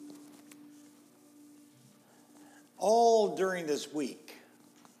All during this week,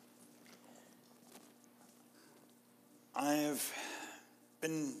 I've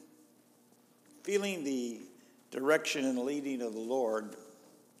been feeling the direction and leading of the Lord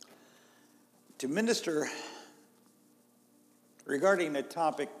to minister regarding a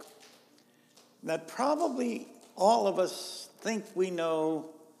topic that probably all of us think we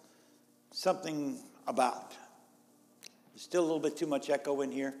know something about. There's still a little bit too much echo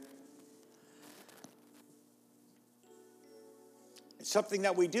in here. It's something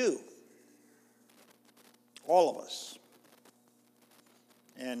that we do, all of us.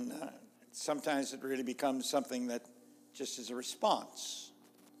 And sometimes it really becomes something that just is a response.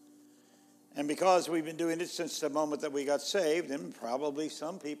 And because we've been doing it since the moment that we got saved, and probably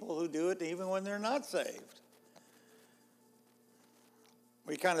some people who do it even when they're not saved,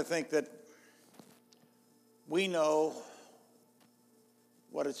 we kind of think that we know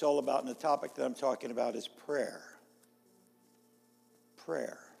what it's all about. And the topic that I'm talking about is prayer.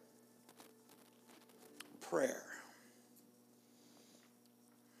 Prayer. Prayer.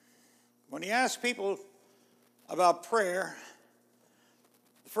 When you ask people about prayer,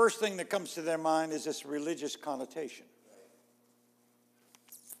 the first thing that comes to their mind is this religious connotation.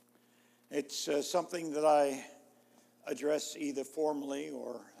 It's something that I address either formally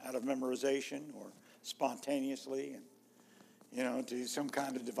or out of memorization or spontaneously, and to some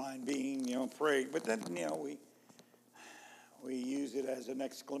kind of divine being, pray. But then, we use it as an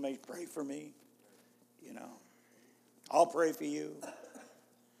exclamation, pray for me, I'll pray for you.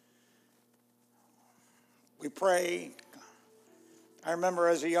 We pray. I remember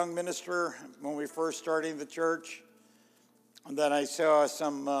as a young minister, when we first started the church, that I saw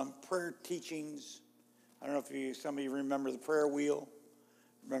some prayer teachings. I don't know if some of you remember the prayer wheel.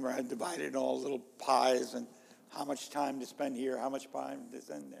 Remember I divided all little pies and how much time to spend here, how much time to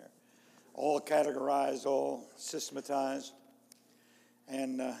spend there. All categorized, all systematized.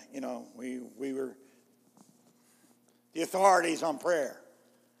 And, we were the authorities on prayer.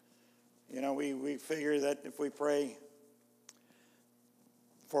 We figure that if we pray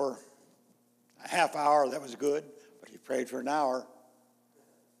for a half hour, that was good. But if you prayed for an hour,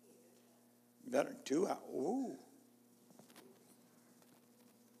 better 2 hours. Ooh.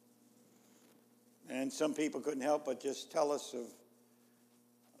 And some people couldn't help but just tell us of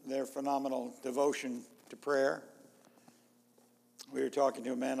their phenomenal devotion to prayer. We were talking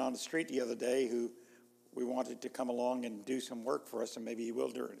to a man on the street the other day who we wanted to come along and do some work for us, and maybe he will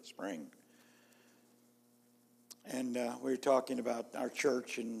during the spring. And we were talking about our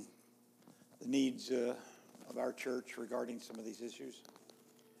church and the needs of our church regarding some of these issues.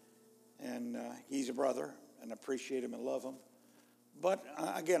 And he's a brother, and I appreciate him and love him. But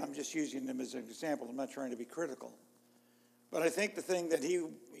again, I'm just using him as an example. I'm not trying to be critical. But I think the thing that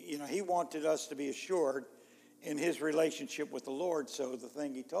he wanted us to be assured in his relationship with the Lord. So the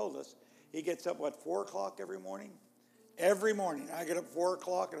thing he told us, he gets up, 4 o'clock every morning? Every morning. I get up 4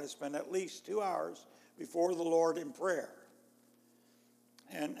 o'clock and I spend at least 2 hours before the Lord in prayer.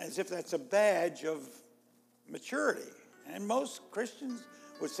 And as if that's a badge of maturity. And most Christians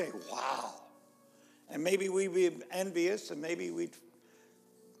would say, wow. And maybe we'd be envious, and maybe we'd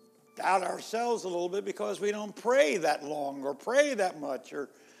doubt ourselves a little bit because we don't pray that long or pray that much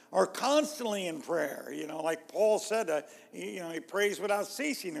or constantly in prayer. Like Paul said, he prays without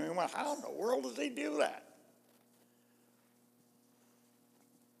ceasing. And we went, how in the world does he do that?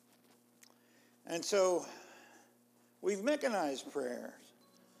 And so we've mechanized prayers.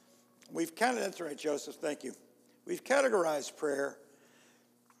 That's right, Joseph, thank you. We've categorized prayer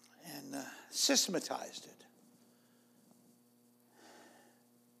and systematized it.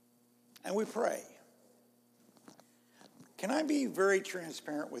 And we pray. Can I be very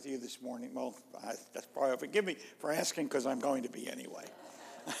transparent with you this morning? Well, that's probably, forgive me for asking because I'm going to be anyway.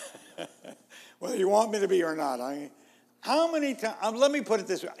 Whether you want me to be or not. How many times, let me put it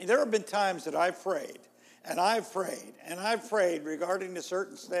this way. There have been times that I've prayed, and I've prayed, and I've prayed regarding a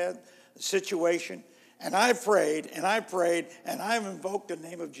certain situation, and I've prayed, and I've prayed, and I've invoked the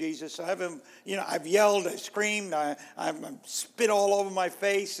name of Jesus. I've yelled, I screamed, I've spit all over my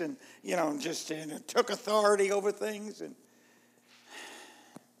face, and, took authority over things. And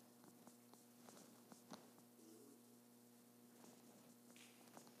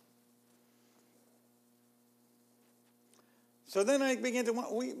so then I begin to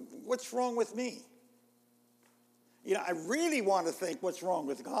wonder, what's wrong with me? I really want to think what's wrong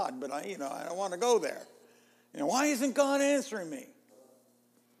with God, but I don't want to go there. Why isn't God answering me?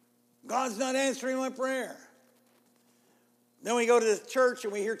 God's not answering my prayer. Then we go to the church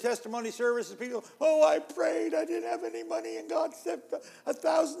and we hear testimony services. People, I prayed, I didn't have any money, and God sent a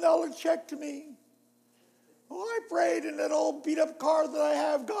 $1,000 check to me. Oh, I prayed in that old beat-up car that I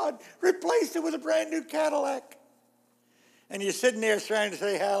have, God replaced it with a brand new Cadillac. And you're sitting there trying to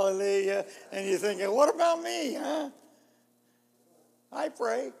say hallelujah, and you're thinking, what about me, huh? I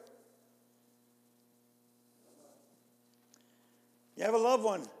pray. You have a loved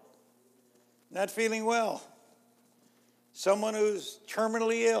one not feeling well, someone who's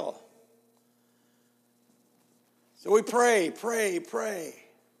terminally ill. So we pray, pray, pray.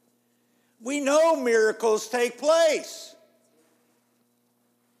 We know miracles take place.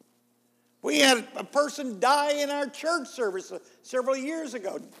 We had a person die in our church service several years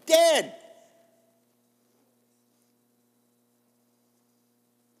ago, dead.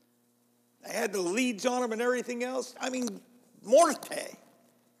 They had the leads on him and everything else. I mean, morte.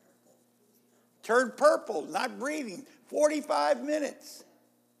 Turned purple, not breathing. 45 minutes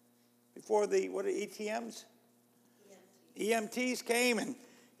before the, ETMs? EMTs came and,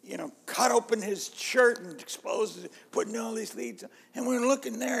 cut open his shirt and exposed it, putting all these leads on. And we're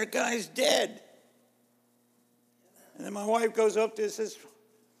looking there, the guy's dead. And then my wife goes up to us and says,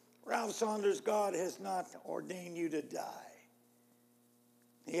 Ralph Saunders, God has not ordained you to die.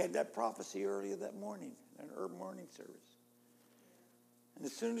 He had that prophecy earlier that morning, in an early morning service. And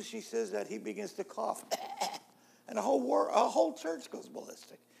as soon as she says that, he begins to cough. And a whole church goes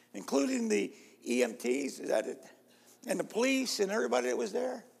ballistic, including the EMTs, and the police and everybody that was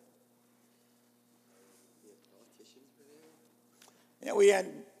there. Yeah, we had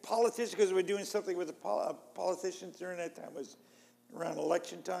politicians, because we were doing something with the politicians during that time. It was around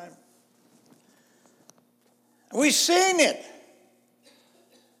election time. And we've seen it.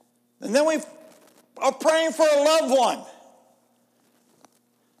 And then we are praying for a loved one.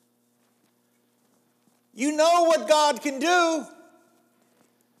 You know what God can do.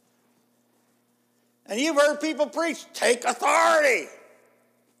 And you've heard people preach, take authority.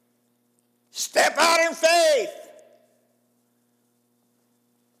 Step out in faith.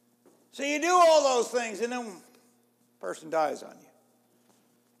 So you do all those things, and then a person dies on you.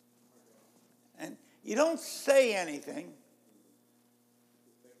 And you don't say anything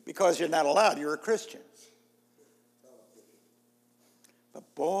because you're not allowed. You're a Christian.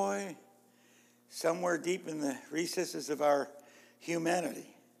 But boy, somewhere deep in the recesses of our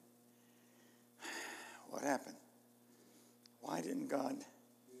humanity, what happened? Why didn't God?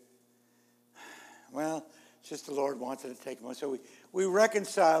 Well, it's just the Lord wanted to take him on. So we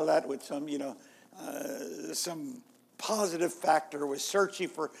reconcile that with some positive factor. We're searching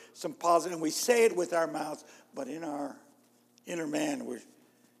for some positive, and we say it with our mouths, but in our inner man, we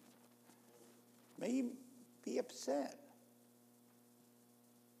may be upset.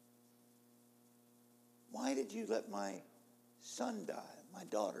 Why did you let my son die, my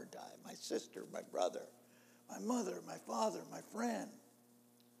daughter die, my sister, my brother, my mother, my father, my friend?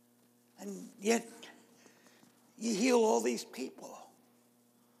 And yet, you heal all these people.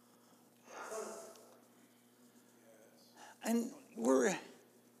 And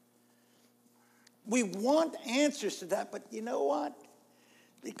we want answers to that, but you know what?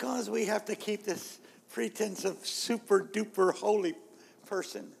 Because we have to keep this pretense of super duper holy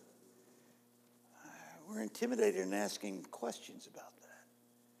person, we're intimidated in asking questions about that.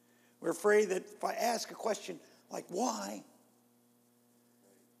 We're afraid that if I ask a question like why,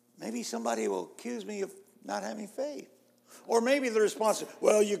 maybe somebody will accuse me of not having faith. Or maybe the response is,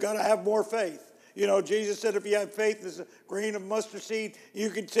 well, you got to have more faith. Jesus said if you have faith as a grain of mustard seed, you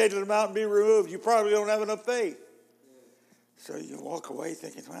can say to the mountain, be removed. You probably don't have enough faith. So you walk away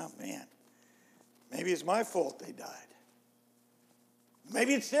thinking, well, man, maybe it's my fault they died.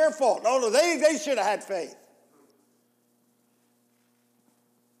 Maybe it's their fault. No, they should have had faith.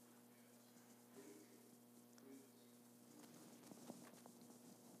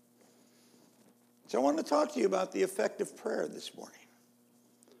 So I want to talk to you about the effect of prayer this morning.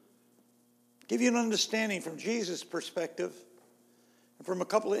 Give you an understanding from Jesus' perspective and from a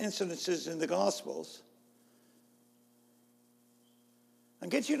couple of incidences in the Gospels.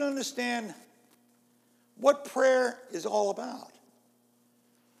 And get you to understand what prayer is all about.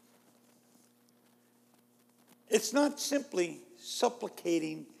 It's not simply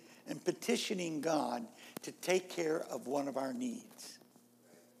supplicating and petitioning God to take care of one of our needs.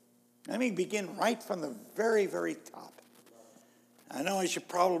 Let me begin right from the very, very top. I know I should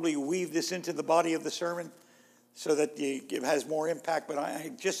probably weave this into the body of the sermon so that it has more impact, but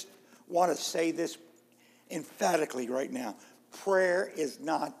I just want to say this emphatically right now. Prayer is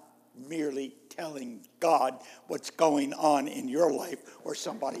not merely telling God what's going on in your life or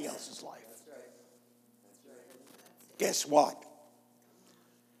somebody else's life. Guess what?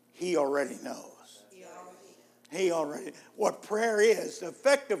 He already knows. What prayer is,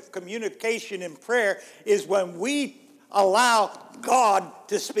 effective communication in prayer is when we allow God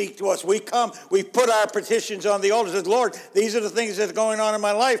to speak to us. We come, we put our petitions on the altar and say, Lord, these are the things that are going on in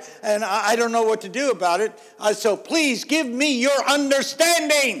my life, and I don't know what to do about it. So please give me your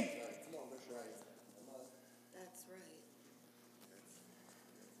understanding. That's right.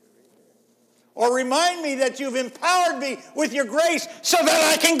 Or remind me that you've empowered me with your grace so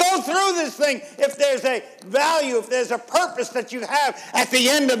that I can go through this thing. If there's a value, if there's a purpose that you have at the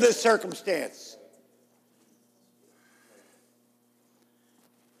end of this circumstance.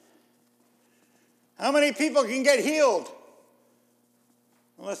 How many people can get healed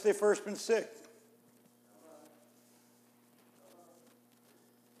unless they've first been sick?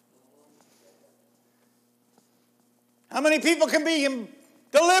 How many people can be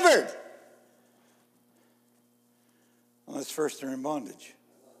delivered unless first they're in bondage?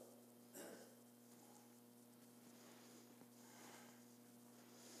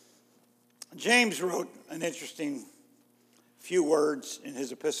 James wrote an interesting few words in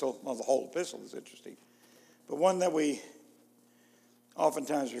his epistle. Well, the whole epistle is interesting. But one that we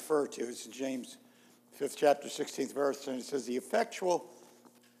oftentimes refer to is in James 5th chapter, 16th verse. And it says, the effectual,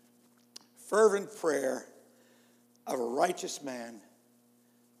 fervent prayer of a righteous man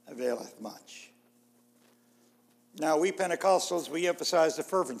availeth much. Now, we Pentecostals, we emphasize the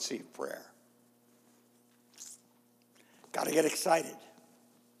fervency of prayer. Got to get excited.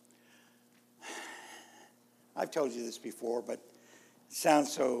 I've told you this before, but it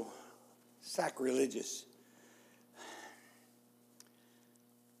sounds so sacrilegious.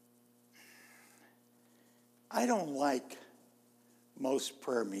 I don't like most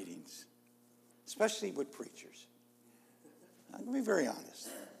prayer meetings, especially with preachers. I'm going to be very honest.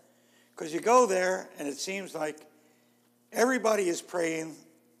 Because you go there and it seems like everybody is praying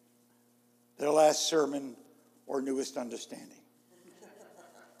their last sermon or newest understanding.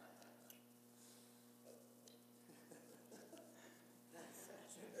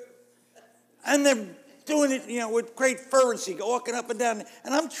 And they're doing it, with great fervency, walking up and down.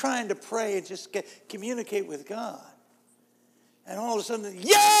 And I'm trying to pray and just communicate with God. And all of a sudden,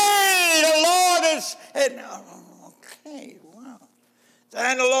 yay, the Lord is, okay, wow.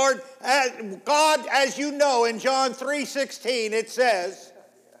 And the Lord, God, as you know, in John 3:16, it says,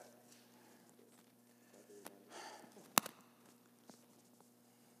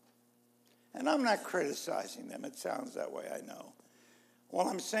 and I'm not criticizing them. It sounds that way, I know. What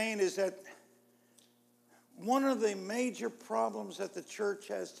I'm saying is that one of the major problems that the church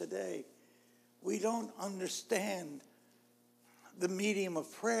has today, we don't understand the medium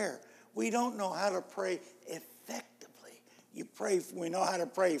of prayer. We don't know how to pray effectively. We know how to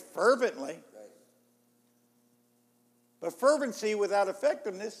pray fervently. But fervency without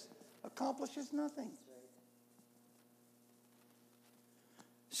effectiveness accomplishes nothing.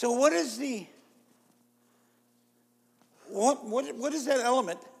 So what is what is that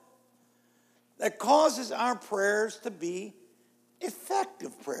element that causes our prayers to be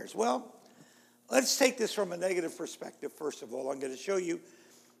effective prayers? Well, let's take this from a negative perspective, first of all. I'm going to show you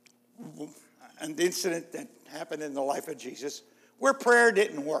an incident that happened in the life of Jesus where prayer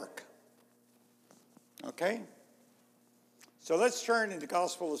didn't work. Okay? So let's turn in the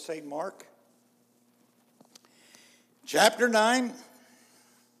Gospel of St. Mark, chapter 9.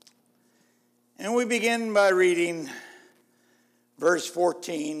 And we begin by reading verse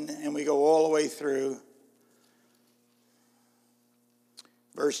 14, and we go all the way through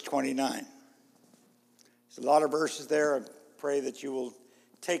verse 29. There's a lot of verses there. I pray that you will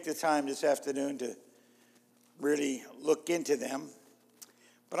take the time this afternoon to really look into them.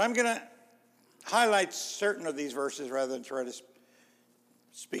 But I'm going to highlight certain of these verses rather than try to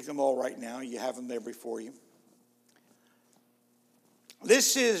speak them all right now. You have them there before you.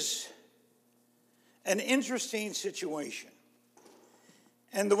 This is an interesting situation.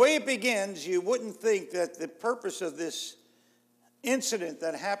 And the way it begins, you wouldn't think that the purpose of this incident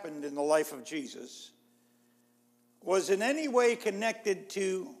that happened in the life of Jesus was in any way connected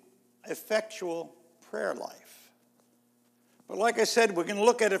to effectual prayer life. But like I said, we're going to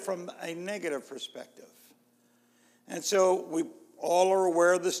look at it from a negative perspective. And so we all are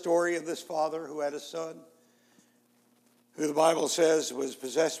aware of the story of this father who had a son who the Bible says was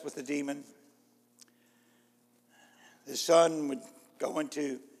possessed with a demon. His son would go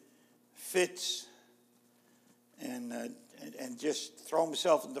into fits and just throw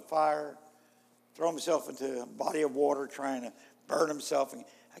himself into fire, throw himself into a body of water, trying to burn himself.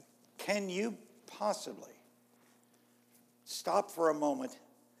 Can you possibly stop for a moment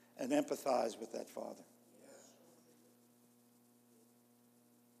and empathize with that father?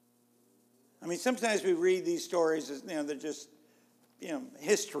 I mean, sometimes we read these stories as, they're just,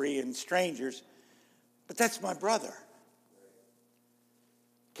 history and strangers. But that's my brother.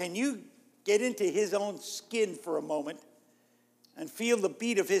 Can you get into his own skin for a moment and feel the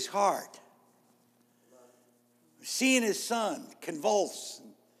beat of his heart? Seeing his son convulse,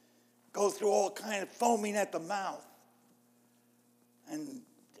 and go through all kind of foaming at the mouth, and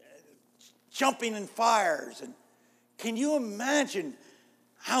jumping in fires. And can you imagine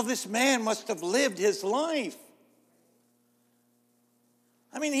how this man must have lived his life?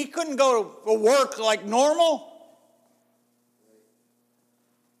 I mean, he couldn't go to work like normal.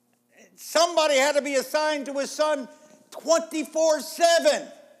 Somebody had to be assigned to his son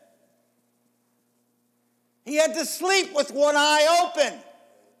 24/7. He had to sleep with one eye open.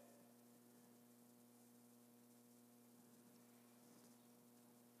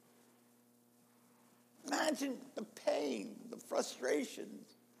 Imagine the pain, the frustration,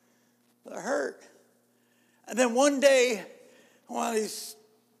 the hurt. And then one day, while he's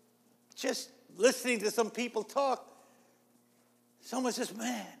just listening to some people talk, someone says,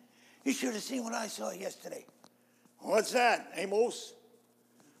 "Man, you should have seen what I saw yesterday." "What's that, Amos?"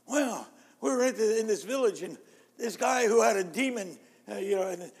 "Well, we were in this village, and this guy who had a demon,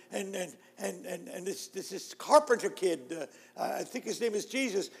 and this carpenter kid, I think his name is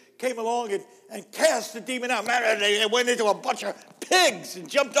Jesus, came along and cast the demon out. Man, they went into a bunch of pigs and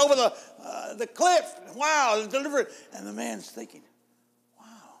jumped over the cliff. Wow, delivered." And the man's thinking,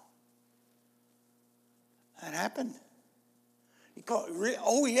 "Wow, that happened." He called,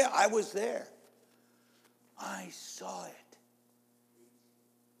 "Oh yeah, I was there. I saw it.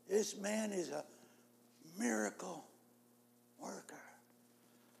 This man is a miracle worker."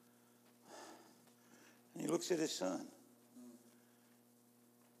 And he looks at his son.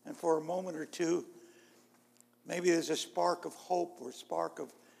 And for a moment or two, maybe there's a spark of hope or a spark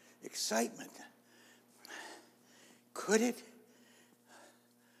of excitement. Could it?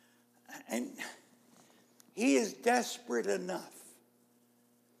 And he is desperate enough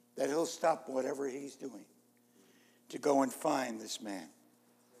that he'll stop whatever he's doing to go and find this man.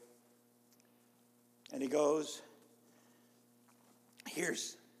 And he goes,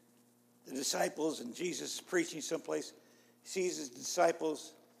 here's the disciples, and Jesus is preaching someplace. He sees his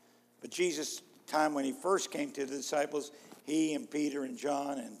disciples, but Jesus, time when he first came to the disciples, he and Peter and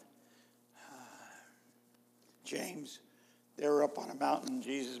John and James, they were up on a mountain,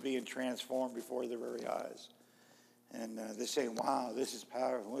 Jesus being transformed before their very eyes. And they're saying, "Wow, this is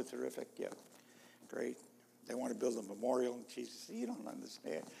powerful, it's terrific." Yeah, great. They want to build a memorial. And Jesus said, "You don't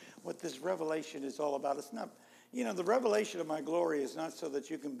understand what this revelation is all about. It's not, the revelation of my glory is not so that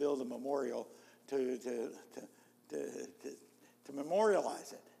you can build a memorial to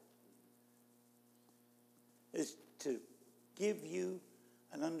memorialize it. It's to give you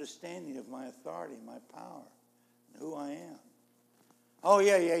an understanding of my authority, my power, and who I am." "Oh,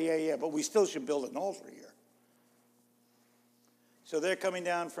 yeah, but we still should build an altar here." So they're coming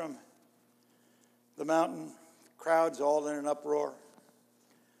down from the mountain, crowds all in an uproar.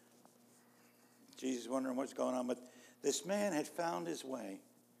 Jesus wondering what's going on, but this man had found his way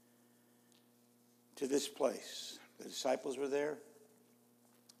to this place. The disciples were there.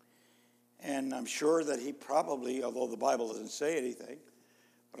 And I'm sure that he probably, although the Bible doesn't say anything,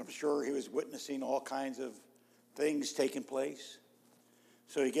 but I'm sure he was witnessing all kinds of things taking place.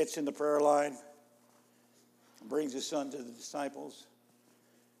 So he gets in the prayer line and brings his son to the disciples.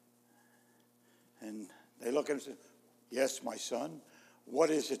 And they look at him and say, "Yes, my son, what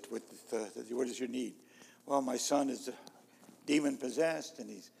is it what is your need?" "Well, my son is demon possessed," and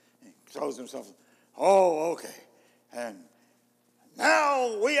he throws himself. "Oh, okay. And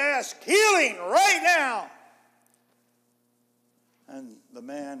now we ask healing right now." And the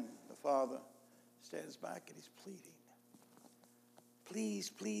man, the father, stands back and he's pleading. "Please,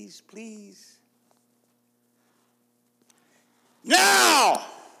 please, please.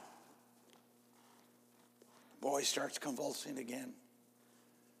 Now!" The boy starts convulsing again.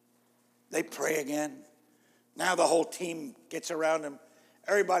 They pray again. Now the whole team gets around him.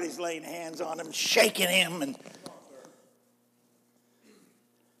 Everybody's laying hands on him, shaking him, and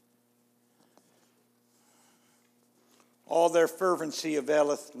all their fervency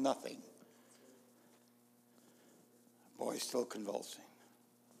availeth nothing. The boy's still convulsing.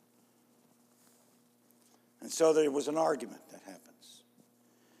 And so there was an argument that happens.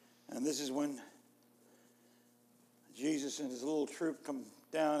 And this is when Jesus and his little troop come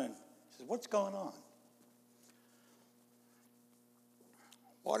down and says, "What's going on?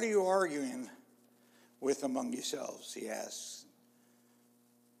 What are you arguing with among yourselves?" he asks.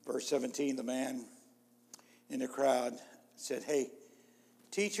 Verse 17, the man in the crowd said, "Hey,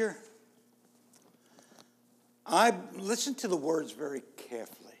 teacher, I listen to the words very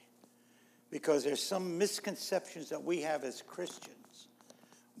carefully, because there's some misconceptions that we have as Christians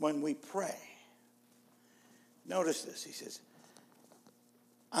when we pray. Notice this. He says,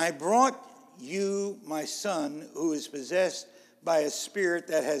 I brought you my son who is possessed by a spirit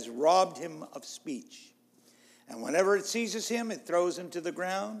that has robbed him of speech. And whenever it seizes him, it throws him to the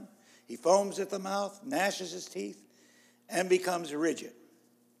ground. He foams at the mouth, gnashes his teeth, and becomes rigid.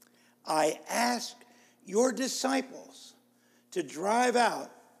 I asked your disciples to drive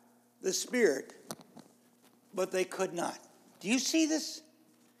out the spirit, but they could not. Do you see this?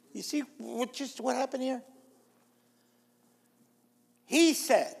 You see what happened here? He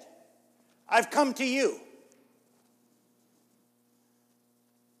said, I've come to you.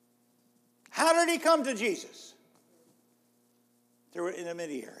 How did he come to Jesus? Through an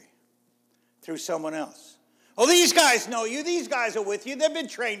intermediary, through someone else. Oh, these guys know you. These guys are with you. They've been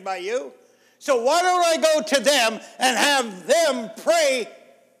trained by you. So why don't I go to them and have them pray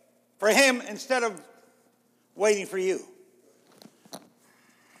for him instead of waiting for you?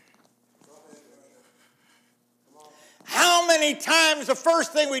 How many times the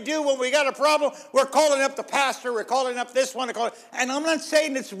first thing we do when we got a problem, we're calling up the pastor, we're calling up this one, and I'm not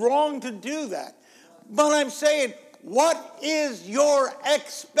saying it's wrong to do that. But I'm saying, what is your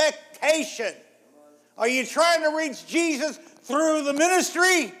expectation? Are you trying to reach Jesus through the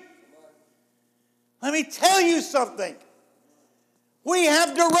ministry? Let me tell you something. We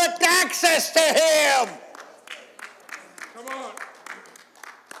have direct access to him. Come on.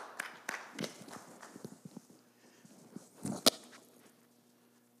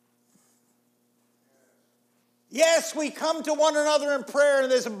 Yes, we come to one another in prayer, and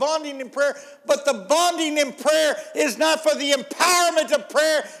there's a bonding in prayer, but the bonding in prayer is not for the empowerment of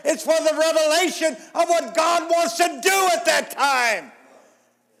prayer. It's for the revelation of what God wants to do at that time.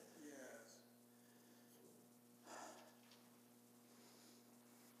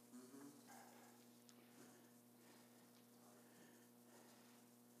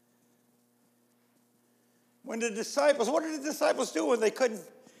 When the disciples, what did the disciples do when they couldn't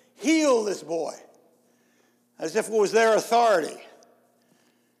heal this boy? As if it was their authority.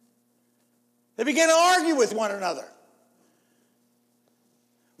 They began to argue with one another.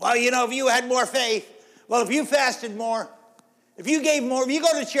 Well, if you had more faith, well, if you fasted more, if you gave more, if you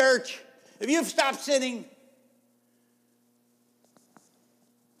go to church, if you've stopped sinning.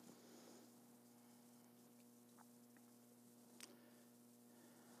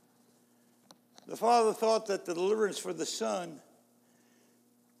 The Father thought that the deliverance for the Son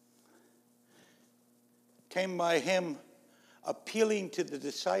came by him appealing to the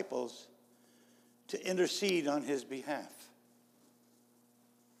disciples to intercede on his behalf.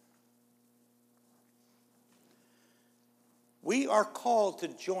 We are called to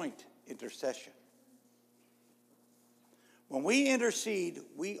joint intercession. When we intercede,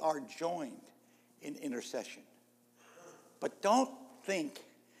 we are joined in intercession. But don't think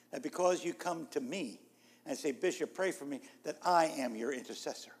that because you come to me and say, Bishop, pray for me, that I am your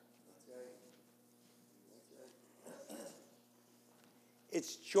intercessor.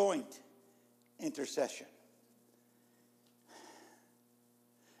 It's joint intercession.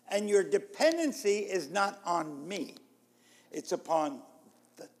 And your dependency is not on me. It's upon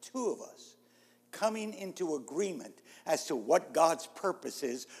the two of us coming into agreement as to what God's purpose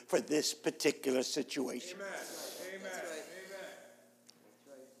is for this particular situation. Amen. Amen. That's right. Amen.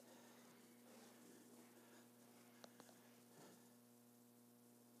 That's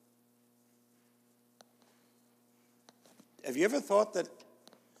right. Have you ever thought that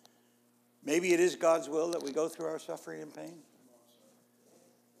maybe it is God's will that we go through our suffering and pain?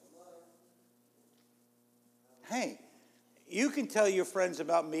 Hey, you can tell your friends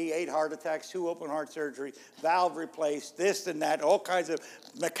about me, 8 heart attacks, 2 open heart surgery, valve replaced, this and that, all kinds of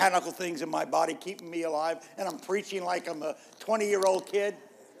mechanical things in my body keeping me alive, and I'm preaching like I'm a 20-year-old kid.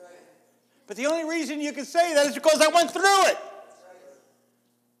 But the only reason you can say that is because I went through it.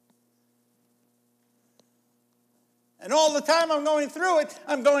 And all the time I'm going through it,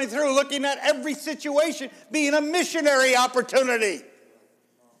 I'm going through looking at every situation being a missionary opportunity.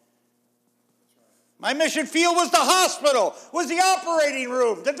 My mission field was the hospital, was the operating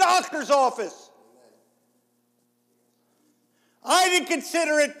room, the doctor's office. I didn't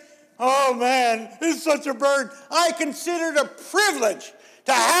consider it, oh man, this is such a burden. I considered it a privilege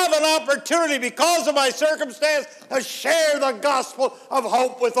to have an opportunity because of my circumstance to share the gospel of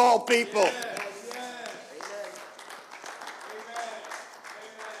hope with all people. Yeah.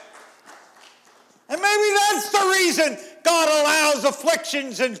 And maybe that's the reason God allows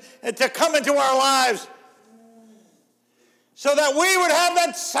afflictions and to come into our lives. so that we would have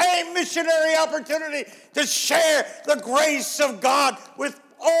that same missionary opportunity to share the grace of God with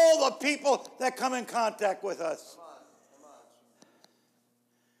all the people that come in contact with us.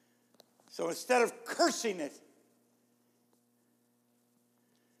 So instead of cursing it,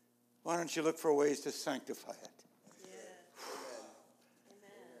 why don't you look for ways to sanctify it?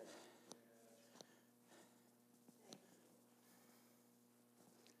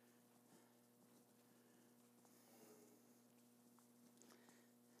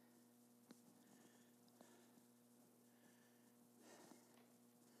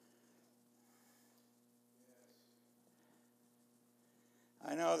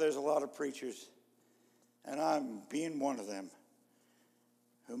 I know there's a lot of preachers, and I'm being one of them,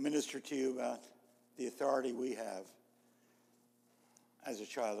 who minister to you about the authority we have as a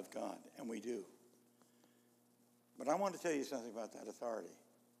child of God, and we do. But I want to tell you something about that authority.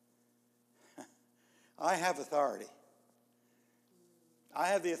 I have authority. I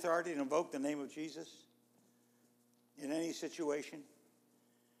have the authority to invoke the name of Jesus in any situation,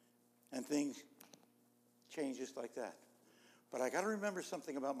 and things change just like that. But I got to remember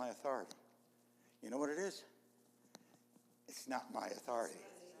something about my authority. You know what it is? It's not my authority.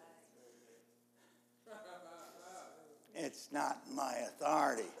 It's not my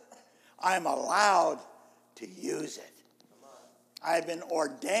authority. I'm allowed to use it. I've been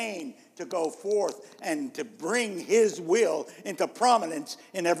ordained to go forth and to bring His will into prominence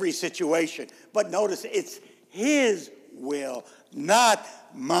in every situation. But notice, it's His will, not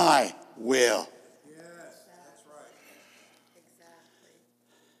my will.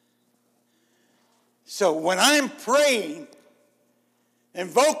 So when I'm praying,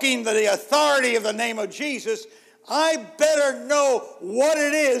 invoking the authority of the name of Jesus, I better know what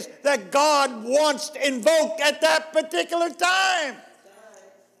it is that God wants invoked at that particular time.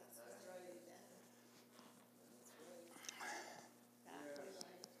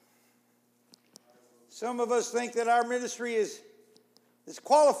 Some of us think that our ministry is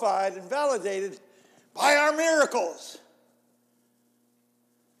qualified and validated by our miracles.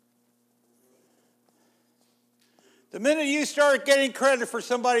 The minute you start getting credit for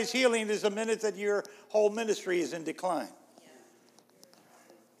somebody's healing is the minute that your whole ministry is in decline.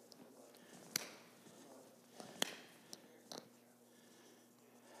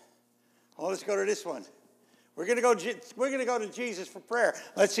 Well, let's go to this one. We're going to go to Jesus for prayer.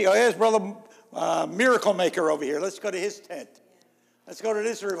 Let's see. Oh, here's Brother Miracle Maker over here. Let's go to his tent. Let's go to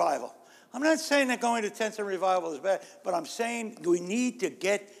this revival. I'm not saying that going to tents and revival is bad, but I'm saying we need to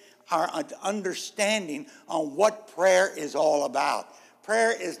get our understanding on what prayer is all about.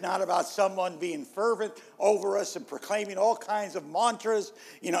 Prayer is not about someone being fervent over us and proclaiming all kinds of mantras.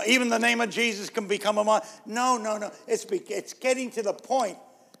 You know, even the name of Jesus can become a mantra. No. It's getting to the point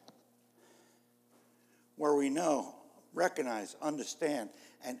where we know, recognize, understand,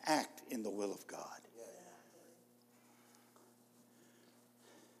 and act in the will of God.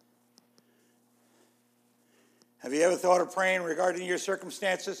 Have you ever thought of praying regarding your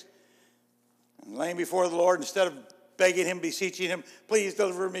circumstances and laying before the Lord instead of begging Him, beseeching Him, please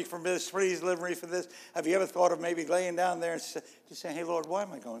deliver me from this, please deliver me from this? Have you ever thought of maybe laying down there and just saying, hey, Lord, why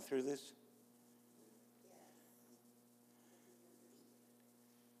am I going through this?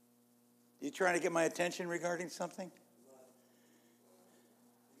 You trying to get my attention regarding something?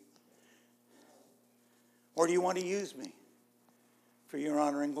 Or do you want to use me for your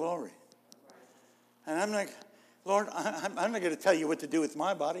honor and glory? And I'm like, Lord, I'm not going to tell you what to do with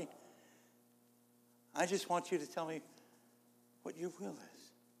my body. I just want you to tell me what your will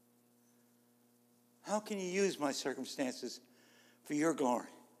is. How can you use my circumstances for your glory?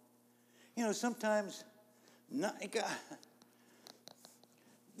 You know, sometimes,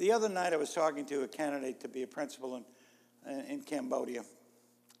 the other night I was talking to a candidate to be a principal in Cambodia.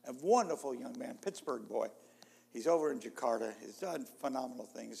 A wonderful young man, Pittsburgh boy. He's over in Jakarta. He's done phenomenal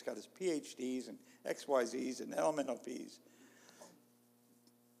things. He's got his PhDs and XYZs and LMNOPs.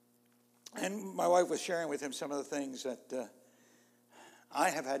 And my wife was sharing with him some of the things that I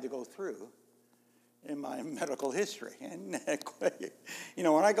have had to go through in my medical history. And, you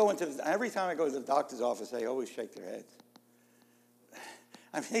know, when I go every time I go to the doctor's office, they always shake their heads.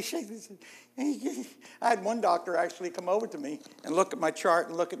 I mean, they shake this. I had one doctor actually come over to me and look at my chart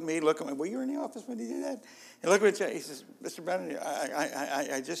and look at me. Well, you were in the office when he did that? And look at me. He says, Mr. Brennan,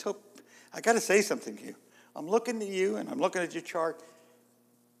 I just hope, I got to say something to you. I'm looking at you and I'm looking at your chart.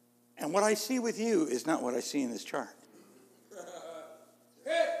 And what I see with you is not what I see in this chart.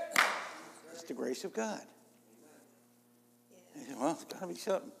 It's the grace of God. He said, well, it's got to be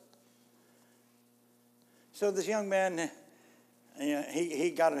something. So this young man,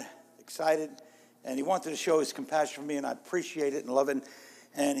 he got excited, And he wanted to show his compassion for me, and I appreciate it and love it.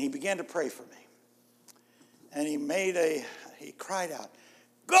 And he began to pray for me. And he cried out,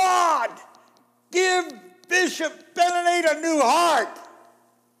 God, give Bishop Benedict a new heart.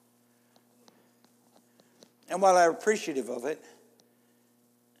 And while I'm appreciative of it,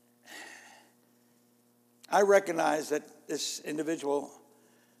 I recognize that this individual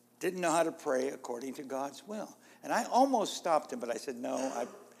didn't know how to pray according to God's will. And I almost stopped him, but I said, no,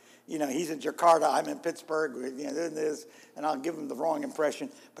 he's in Jakarta, I'm in Pittsburgh, and I'll give him the wrong impression.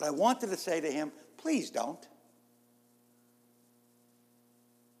 But I wanted to say to him, please don't.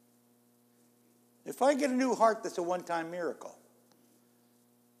 If I get a new heart, that's a one-time miracle.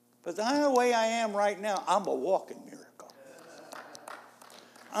 But the way I am right now, I'm a walking miracle.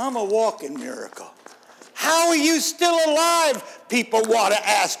 I'm a walking miracle. How are you still alive? People want to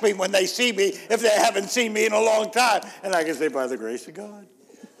ask me when they see me, if they haven't seen me in a long time. And I can say, by the grace of God.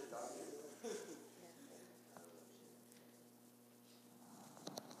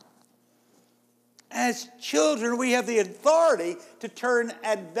 As children, we have the authority to turn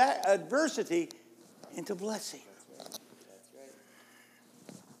adversity into blessing.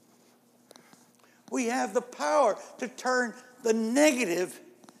 We have the power to turn the negative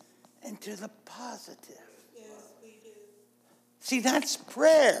into the positive. Yes, we do. See, that's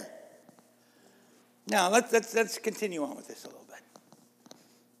prayer. Now, let's continue on with this a little bit.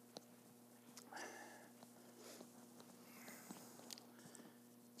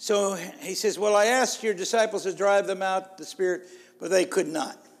 So he says, well, I asked your disciples to drive them out, the spirit, but they could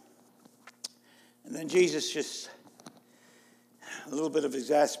not. And then Jesus just, a little bit of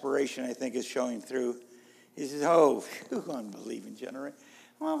exasperation, I think, is showing through. He says, oh, you unbelieving generation.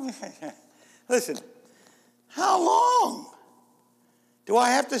 Well, listen, how long do I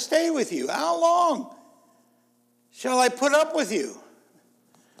have to stay with you? How long shall I put up with you?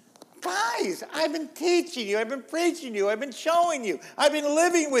 Guys, I've been teaching you, I've been preaching you, I've been showing you, I've been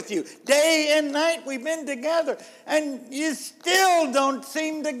living with you. Day and night we've been together, and you still don't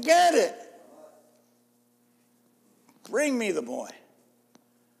seem to get it. Bring me the boy.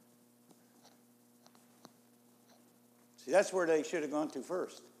 See, that's where they should have gone to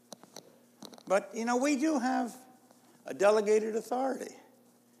first. But, we do have a delegated authority.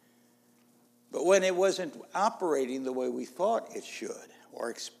 But when it wasn't operating the way we thought it should or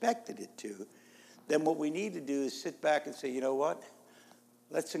expected it to, then what we need to do is sit back and say, you know what?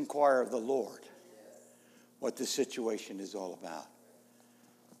 Let's inquire of the Lord what the situation is all about.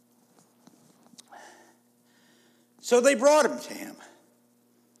 So they brought him to him.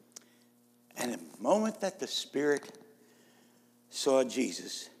 And the moment that the Spirit saw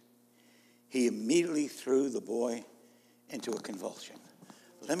Jesus, he immediately threw the boy into a convulsion.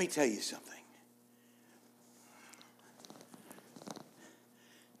 Let me tell you something.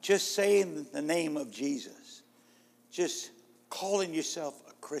 Just saying the name of Jesus, just calling yourself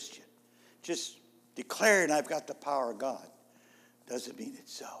a Christian, just declaring I've got the power of God, doesn't mean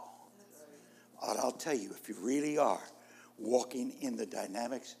it's so. But I'll tell you, if you really are walking in the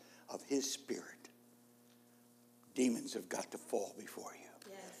dynamics of his Spirit, demons have got to fall before you.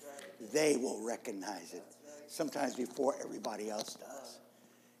 Yes. They will recognize it, sometimes before everybody else does.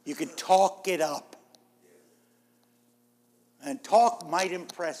 You can talk it up. And talk might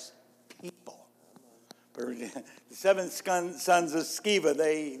impress people. But the 7 sons of Sceva,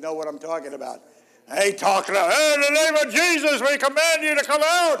 they know what I'm talking about. Hey, talking about, hey, in the name of Jesus, we command you to come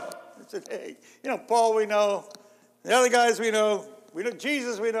out. I said, hey, Paul we know, the other guys we know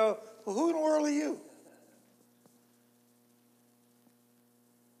Jesus we know. Well, who in the world are you?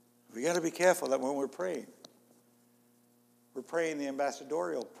 We got to be careful that when we're praying the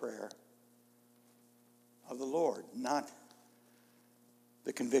ambassadorial prayer of the Lord, not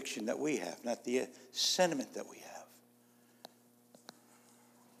the conviction that we have, not the sentiment that we have.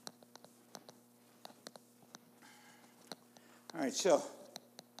 All right, so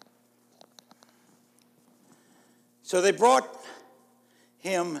they brought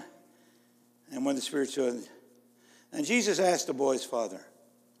him, and when the Spirit saw him, and Jesus asked the boy's father,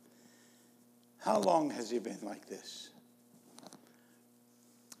 how long has he been like this?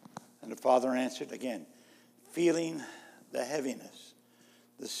 And the father answered, again, feeling the heaviness,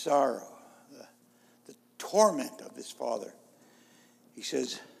 the sorrow, the torment of his father. He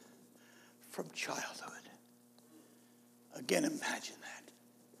says, from childhood. Again, imagine that.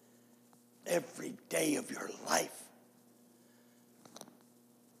 Every day of your life.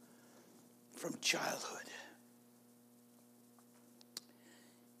 From childhood.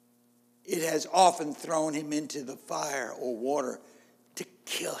 It has often thrown him into the fire or water to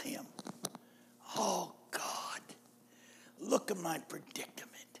kill him. Oh, God, look at my predicament.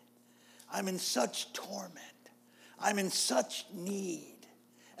 I'm in such torment. I'm in such need.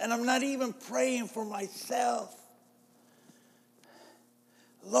 And I'm not even praying for myself.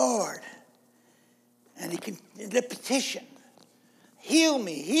 Lord, and the petition, heal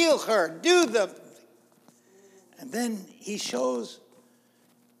me, heal her, do the. And then he shows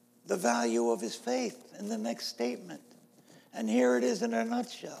the value of his faith in the next statement. And here it is in a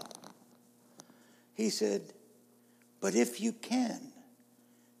nutshell. He said, but if you can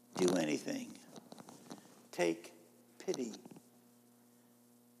do anything, take pity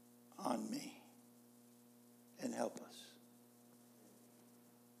on me and help us.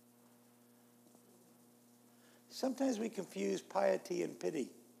 Sometimes we confuse piety and pity.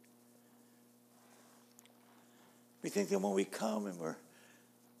 We think that when we come and we're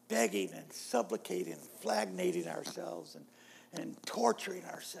begging and supplicating, flagnating ourselves and torturing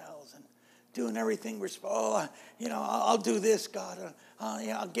ourselves and doing everything we're supposed, I'll do this, God.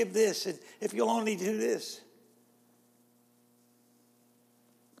 I'll give this, and if you'll only do this.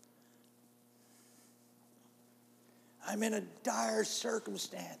 I'm in a dire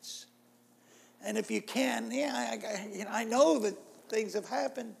circumstance. And if you can, I know that things have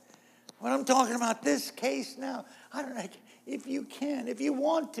happened. When I'm talking about this case now, I don't know, if you can, if you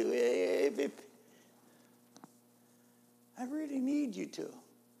want to, if I really need you to.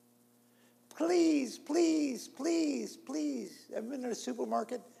 Please, please, please, please. I've been in a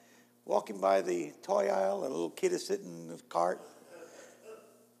supermarket, walking by the toy aisle, and a little kid is sitting in the cart.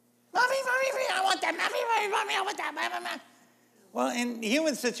 Mommy, I want that. Mommy, I want that. Mommy. Well, in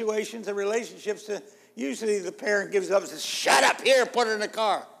human situations and relationships, usually the parent gives up and says, shut up here, put it in the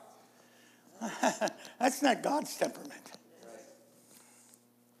car. That's not God's temperament.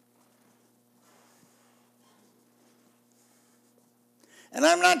 And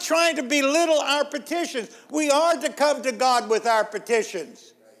I'm not trying to belittle our petitions. We are to come to God with our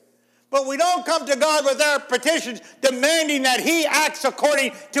petitions. But we don't come to God with our petitions demanding that he acts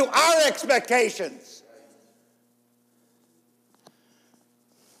according to our expectations.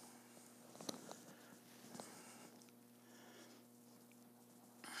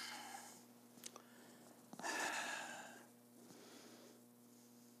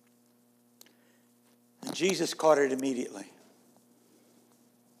 And Jesus caught it immediately.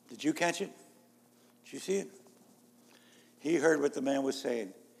 Did you catch it? Did you see it? He heard what the man was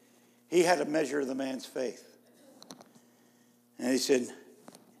saying. He had a measure of the man's faith. And he said,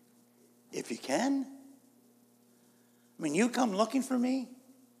 if you can, you come looking for me.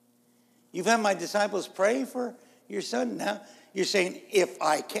 You've had my disciples pray for your son. Now you're saying, if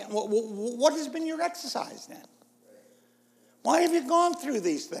I can. What has been your exercise then? Why have you gone through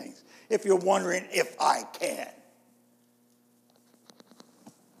these things if you're wondering if I can?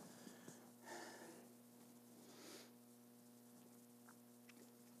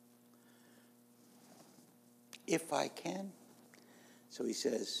 If I can. So he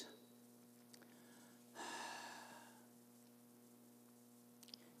says,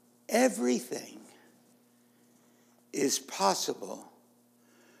 everything is possible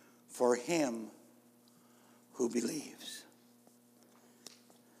for him who believes.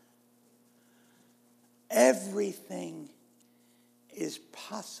 Everything is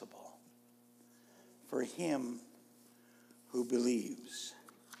possible for him who believes.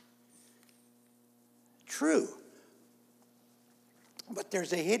 True. But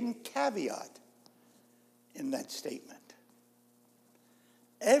there's a hidden caveat in that statement.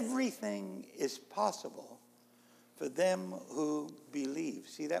 Everything is possible for them who believe.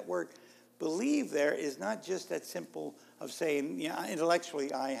 See, that word believe there is not just that simple of saying,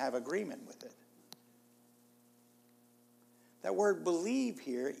 intellectually I have agreement with it. That word believe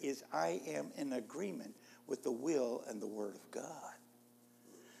here is I am in agreement with the will and the word of God.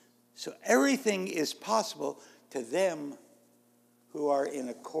 So everything is possible to them who are in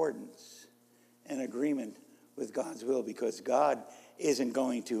accordance and agreement with God's will, because God isn't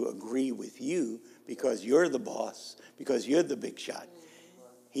going to agree with you because you're the boss, because you're the big shot.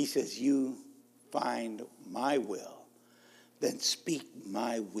 He says, you find my will, then speak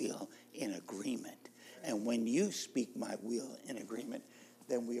my will in agreement. And when you speak my will in agreement,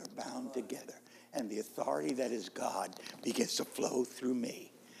 then we are bound together. And the authority that is God begins to flow through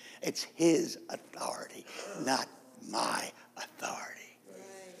me. It's his authority, not my authority.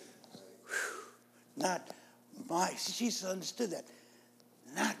 Not my, Jesus understood that.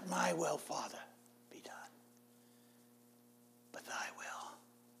 Not my will, Father, be done, but thy will.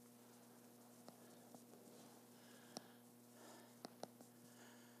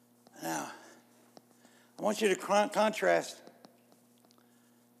 Now, I want you to contrast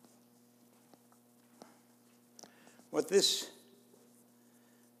what this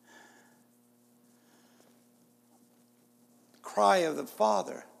cry of the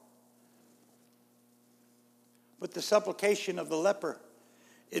Father, but the supplication of the leper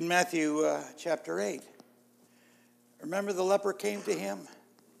in Matthew chapter 8. Remember, the leper came to him.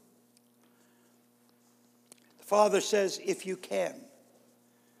 The Father says, if you can.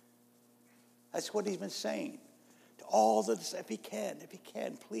 That's what he's been saying. To all the disciples, if he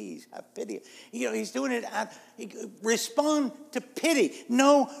can, please have pity. He's doing it respond to pity.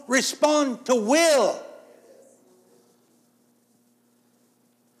 No, respond to will.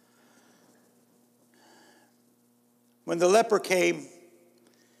 When the leper came,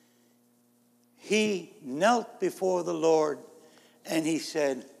 he knelt before the Lord and he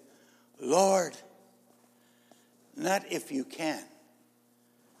said, Lord, not if you can,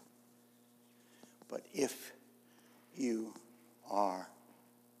 but if you are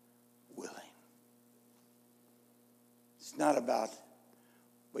willing. It's not about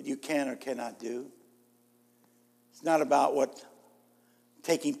what you can or cannot do. It's not about what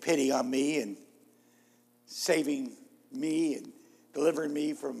taking pity on me and saving me and delivering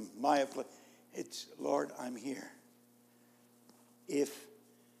me from my affliction. It's, Lord, I'm here. If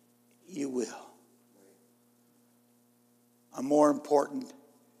you will. I'm more important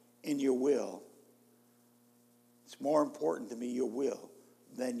in your will. It's more important to me, your will,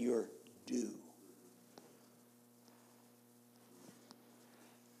 than your due.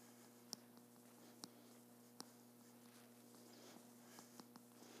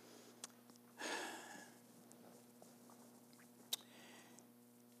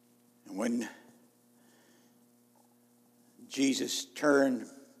 And when Jesus turned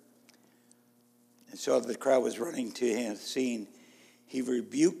and saw that the crowd was running to him, seeing, he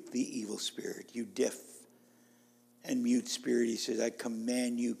rebuked the evil spirit. You deaf and mute spirit, he says, I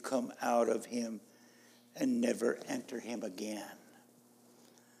command you, come out of him and never enter him again.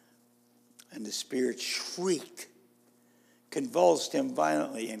 And the spirit shrieked, convulsed him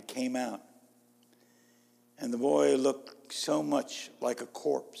violently, and came out. And the boy looked so much like a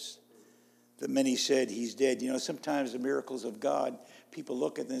corpse that many said he's dead. Sometimes the miracles of God, people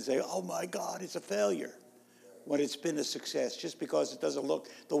look at them and say, oh my God, it's a failure. When it's been a success, just because it doesn't look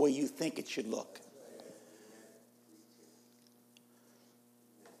the way you think it should look.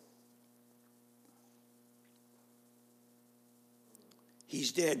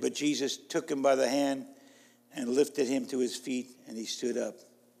 He's dead, but Jesus took him by the hand and lifted him to his feet, and he stood up.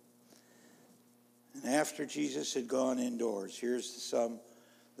 And after Jesus had gone indoors, here's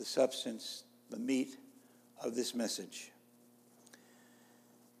the substance, the meat of this message.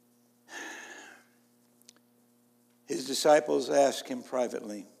 His disciples asked him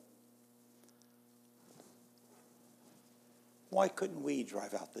privately, why couldn't we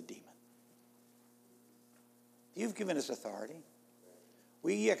drive out the demon? You've given us authority.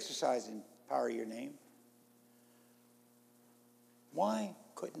 We exercise and power your name. Why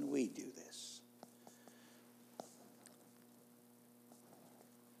couldn't we do this?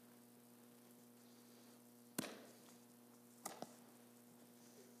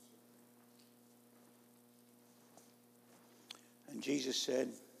 And Jesus said,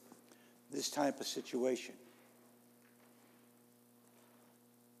 this type of situation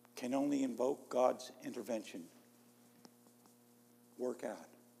can only invoke God's intervention. Work out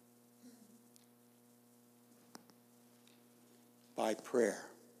by prayer.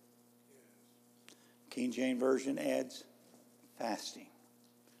 King James Version adds fasting.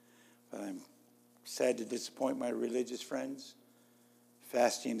 But I'm sad to disappoint my religious friends.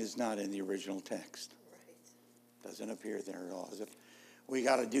 Fasting is not in the original text. Doesn't appear there at all. As if we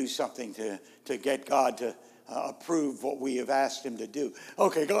got to do something to get God to approve what we have asked him to do.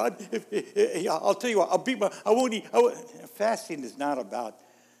 Okay, God, I'll tell you what, I won't eat. Fasting is not about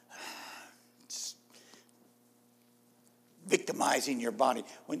victimizing your body.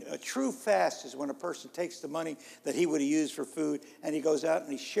 When a true fast is when a person takes the money that he would have used for food and he goes out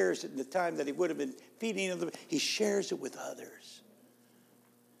and he shares it in the time that he would have been feeding them. He shares it with others.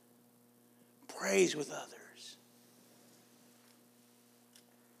 Prays with others.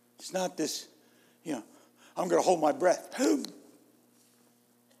 It's not this, I'm going to hold my breath.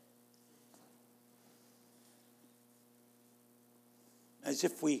 As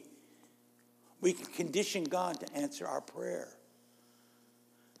if we can condition God to answer our prayer.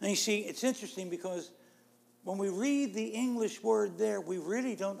 And you see, it's interesting because when we read the English word there, we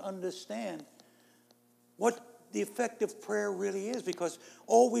really don't understand what the effective prayer really is, because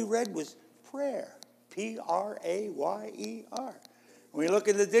all we read was prayer. Prayer. When we look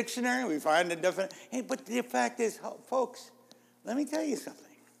at the dictionary, we find the definition. Hey, but the fact is, folks, let me tell you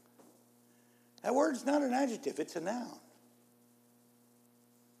something. That word's not an adjective, it's a noun.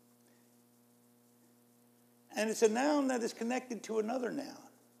 And it's a noun that is connected to another noun.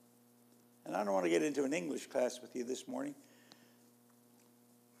 And I don't want to get into an English class with you this morning.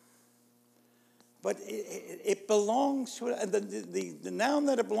 But it belongs to the noun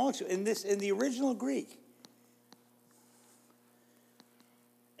that it belongs to in the original Greek.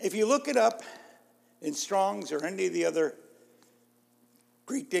 If you look it up in Strong's or any of the other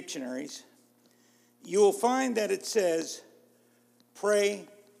Greek dictionaries, you will find that it says, pray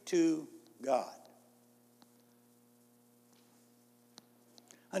to God.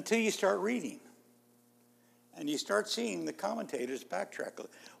 Until you start reading. And you start seeing the commentators backtrack.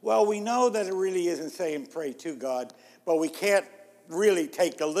 Well, we know that it really isn't saying pray to God, but we can't really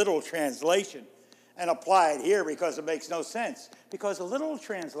take the literal translation and apply it here because it makes no sense. Because the literal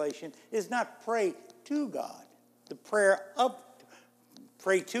translation is not pray to God. The prayer of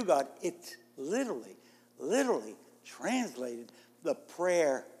pray to God, it's literally translated the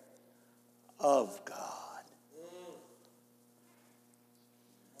prayer of God.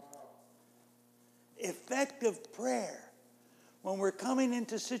 Effective prayer, when we're coming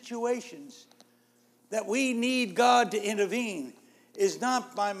into situations that we need God to intervene, is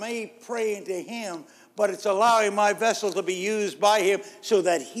not by me praying to Him, but it's allowing my vessel to be used by Him so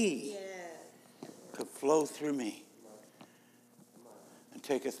that He could flow through me and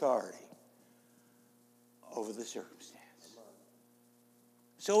take authority over the circumstance.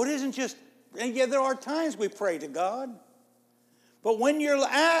 So it isn't just, and yeah, there are times we pray to God. But when you're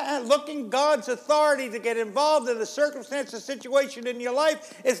looking God's authority to get involved in a circumstance, a situation in your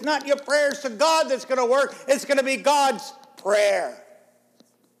life, it's not your prayers to God that's going to work. It's going to be God's prayer.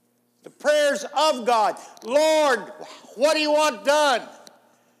 The prayers of God. Lord, what do you want done?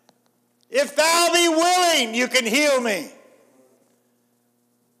 If thou be willing, you can heal me.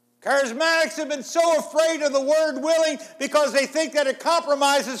 Charismatics have been so afraid of the word willing because they think that it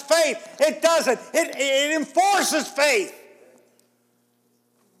compromises faith. It doesn't. It enforces faith.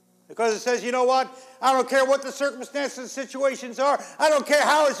 Because it says, you know what? I don't care what the circumstances and situations are. I don't care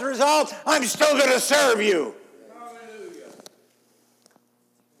how it's resolved. I'm still going to serve you. Hallelujah.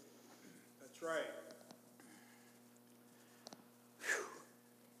 That's right. Whew.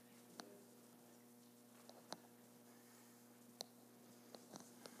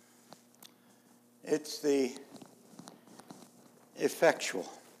 It's the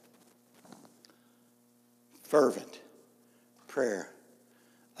effectual, fervent prayer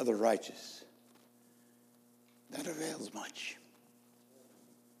of the righteous that avails much.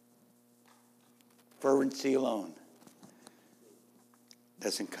 Fervency alone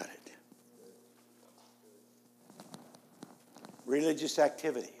doesn't cut it. Religious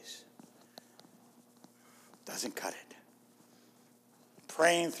activities doesn't cut it.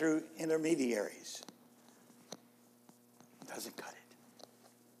 Praying through intermediaries doesn't cut it.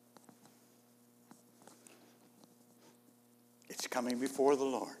 It's coming before the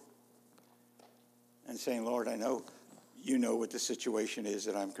Lord and saying, Lord, I know you know what the situation is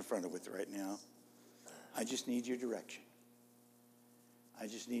that I'm confronted with right now. I just need your direction. I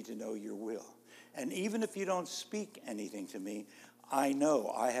just need to know your will. And even if you don't speak anything to me, I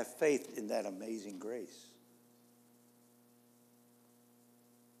know I have faith in that amazing grace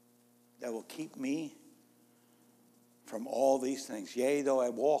that will keep me from all these things. Yea, though I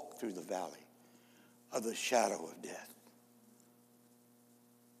walk through the valley of the shadow of death,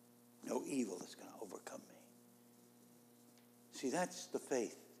 no evil is going to overcome me. See, that's the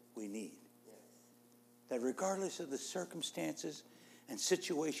faith we need. That regardless of the circumstances and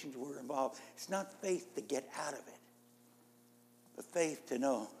situations we're involved, it's not faith to get out of it, but faith to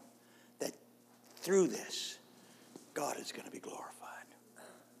know that through this, God is going to be glorified.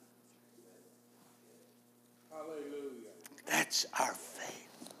 Hallelujah. That's our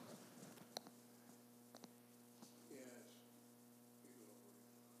faith. Yes.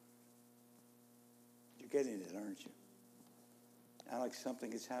 You're getting it, aren't you? Alex,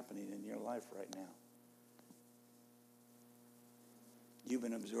 something is happening in your life right now. You've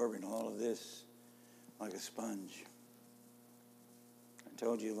been absorbing all of this like a sponge. I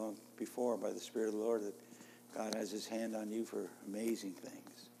told you long before by the Spirit of the Lord that God has his hand on you for amazing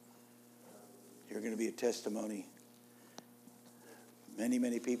things. You're going to be a testimony. Many,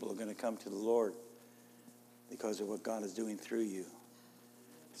 many people are going to come to the Lord because of what God is doing through you.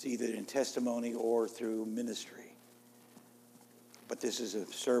 It's either in testimony or through ministry. But this is a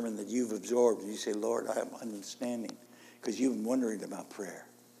sermon that you've absorbed, and you say, Lord, I am understanding, because you've been wondering about prayer.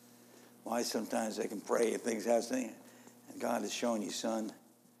 Why sometimes I can pray and things happen, and God is showing you, son,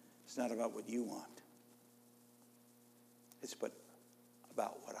 it's not about what you want. It's but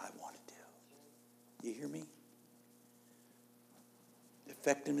about what I want to do. You hear me? The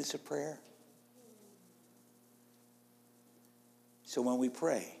effectiveness of prayer. So when we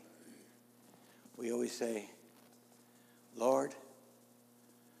pray, we always say, Lord,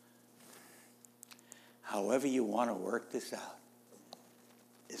 however you want to work this out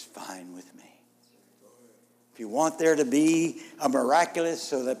is fine with me. If you want there to be a miraculous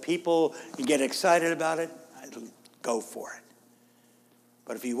so that people can get excited about it, I'll go for it.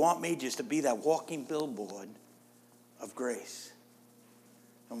 But if you want me just to be that walking billboard of grace,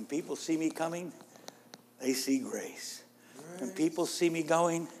 and when people see me coming, they see grace. When people see me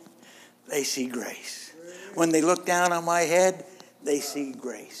going, they see grace. When they look down on my head, they see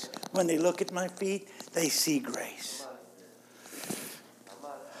grace. When they look at my feet, they see grace.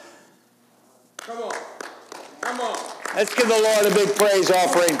 Come on. Come on. Let's give the Lord a big praise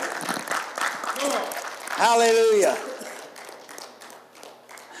offering. Come on. Hallelujah.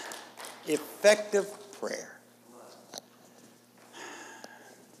 Effective prayer.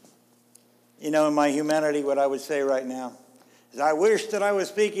 You know, in my humanity, what I would say right now is I wish that I was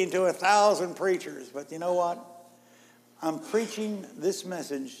speaking to 1,000 preachers, but you know what? I'm preaching this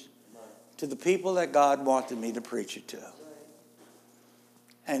message to the people that God wanted me to preach it to.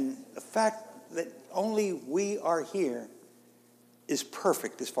 And the fact that only we are here is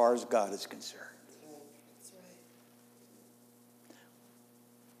perfect as far as God is concerned.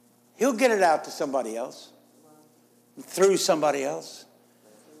 He'll get it out to somebody else, through somebody else.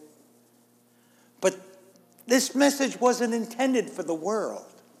 But this message wasn't intended for the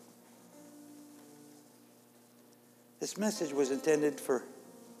world. This message was intended for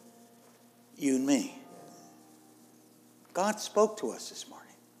you and me. God spoke to us this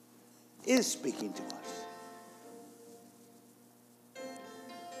morning, is speaking to us,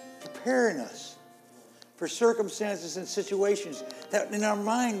 preparing us for circumstances and situations that in our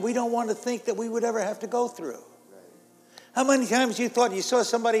mind we don't want to think that we would ever have to go through. How many times you thought you saw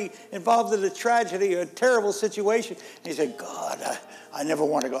somebody involved in a tragedy or a terrible situation, and you said, God, I never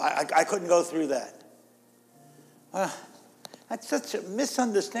want to go. I couldn't go through that. That's such a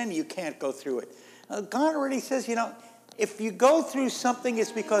misunderstanding. You can't go through it. God already says, you know, if you go through something,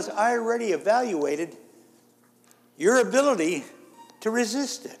 it's because I already evaluated your ability to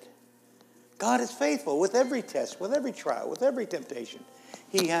resist it. God is faithful with every test, with every trial, with every temptation.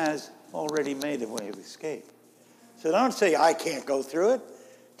 He has already made a way of escape. So don't say, I can't go through it.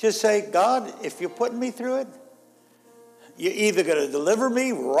 Just say, God, if you're putting me through it, you're either going to deliver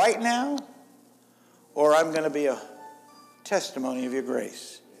me right now, or I'm going to be a testimony of your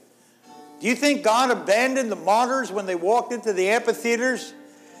grace. Do you think God abandoned the martyrs when they walked into the amphitheaters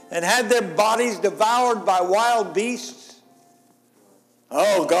and had their bodies devoured by wild beasts?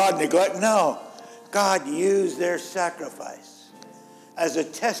 Oh, God neglect. No. God used their sacrifice as a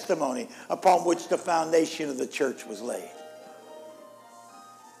testimony upon which the foundation of the church was laid.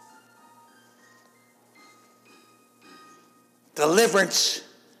 Deliverance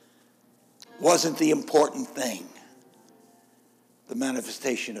wasn't the important thing. The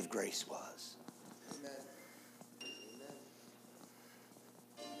manifestation of grace was. Amen.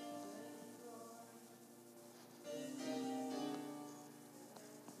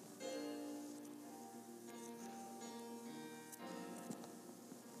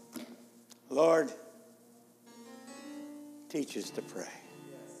 Lord, teach us to pray.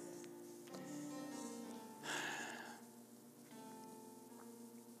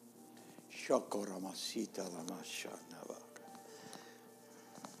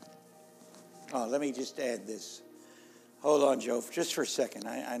 Oh, let me just add this. Hold on, Joe, just for a second.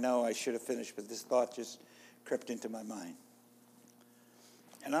 I know I should have finished, but this thought just crept into my mind.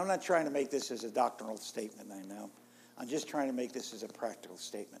 And I'm not trying to make this as a doctrinal statement, I know. I'm just trying to make this as a practical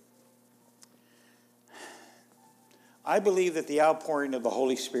statement. I believe that the outpouring of the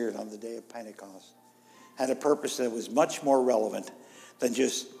Holy Spirit on the day of Pentecost had a purpose that was much more relevant than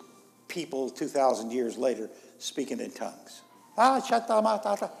just people 2,000 years later speaking in tongues.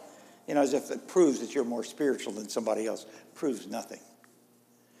 You know, as if it proves that you're more spiritual than somebody else. Proves nothing.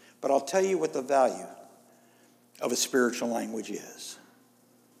 But I'll tell you what the value of a spiritual language is.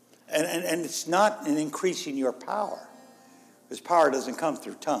 And it's not in increasing your power. Because power doesn't come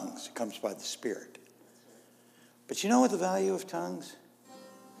through tongues. It comes by the Spirit. But you know what the value of tongues?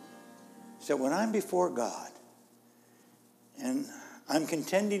 Is that when I'm before God and I'm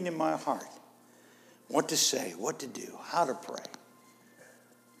contending in my heart what to say, what to do, how to pray,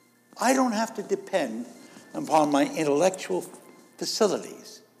 I don't have to depend upon my intellectual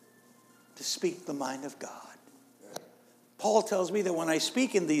facilities to speak the mind of God. Paul tells me that when I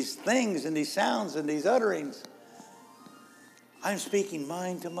speak in these things and these sounds and these utterings, I'm speaking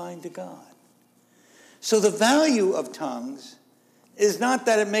mind to God. So the value of tongues is not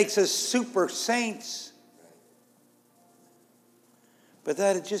that it makes us super saints. but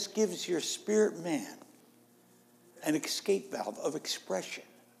that it just gives your spirit man an escape valve of expression.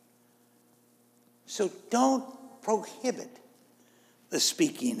 So don't prohibit the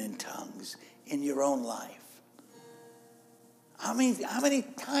speaking in tongues in your own life. How many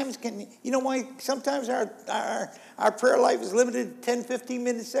times you know why sometimes our prayer life is limited to 10, 15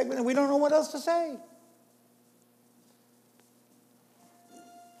 minute segment and we don't know what else to say?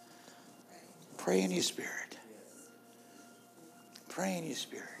 Pray in your spirit. Pray in your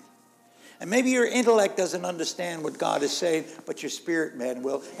spirit. And maybe your intellect doesn't understand what God is saying, but your spirit man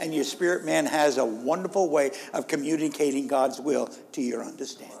will. And your spirit man has a wonderful way of communicating God's will to your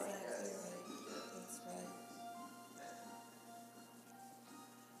understanding.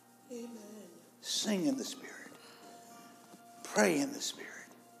 Sing in the Spirit. Pray in the Spirit.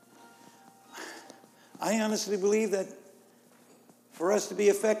 I honestly believe that for us to be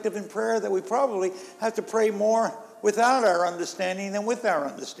effective in prayer, that we probably have to pray more without our understanding than with our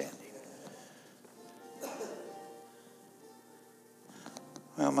understanding.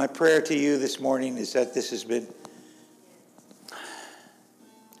 Well, my prayer to you this morning is that this has been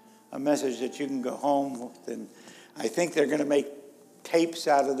a message that you can go home with, and I think they're going to make tapes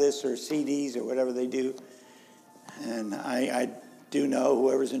out of this or CDs or whatever they do. And I do know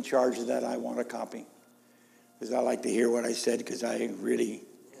whoever's in charge of that, I want a copy. Because I like to hear what I said, because I really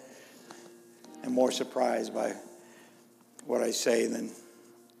am more surprised by what I say than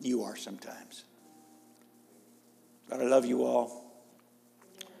you are sometimes. But I love you all.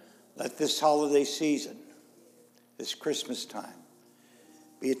 Let this holiday season, this Christmas time,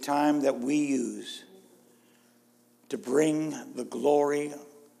 be a time that we use to bring the glory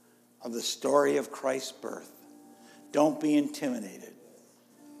of the story of Christ's birth. Don't be intimidated.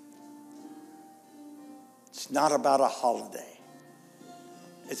 It's not about a holiday.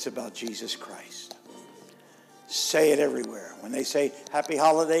 It's about Jesus Christ. Say it everywhere. When they say happy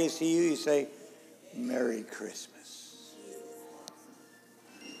holidays to you, you say Merry Christmas.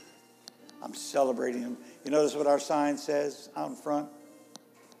 I'm celebrating them. You notice what our sign says out in front?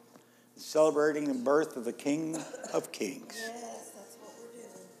 Celebrating the birth of the King of Kings. Yes, that's what we're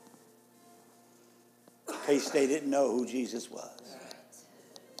doing. In case they didn't know who Jesus was.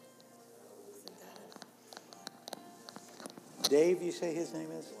 Dave, you say his name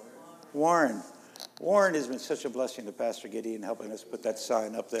is? Warren. Warren has been such a blessing to Pastor Gideon helping us put that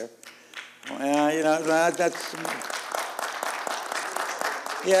sign up there. You know, that's...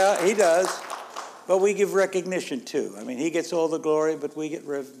 Yeah, he does. But we give recognition, too. I mean, he gets all the glory, but we get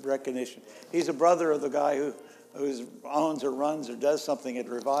recognition. He's a brother of the guy who owns or runs or does something at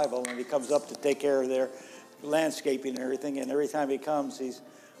Revival, and he comes up to take care of their landscaping and everything. And every time he comes, he's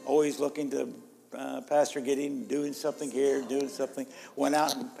always looking to Pastor Gideon, doing something here, doing something.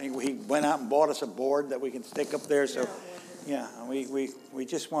 He went out and bought us a board that we can stick up there. So, yeah, we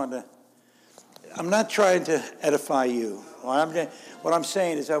just want to... I'm not trying to edify you. What I'm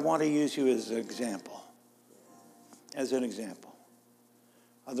saying is I want to use you as an example. As an example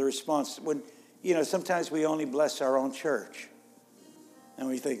of the response. When, you know, sometimes we only bless our own church. And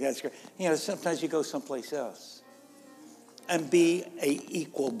we think that's great. You know, sometimes you go someplace else. And be an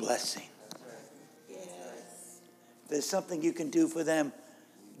equal blessing. Yes. If there's something you can do for them,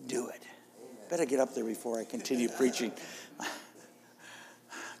 do it. Better get up there before I continue preaching.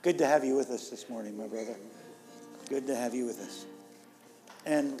 Good to have you with us this morning, my brother. Good to have you with us.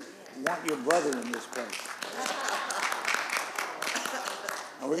 And want your brother in this place.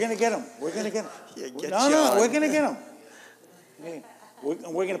 And we're going to get him. We're going to get him. Yeah, we're going to get him.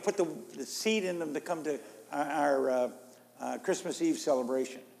 We're going to put the seed in them to come to our Christmas Eve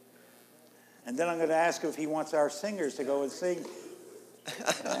celebration. And then I'm going to ask if he wants our singers to go and sing.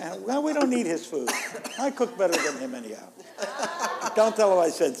 Well, we don't need his food. I cook better than him anyhow. Don't tell him I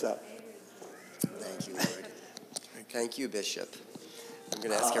said so. Thank you, Lord. Thank you, Bishop. I'm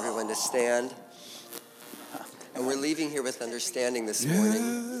going to ask everyone to stand. And we're leaving here with understanding this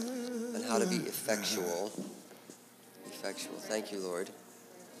morning on how to be effectual. Effectual. Thank you, Lord.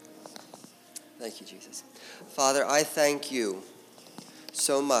 Thank you, Jesus. Father, I thank you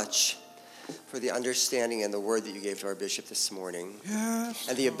so much for the understanding and the word that you gave to our bishop this morning. Yes.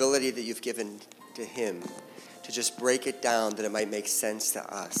 And the ability that you've given to him to just break it down that it might make sense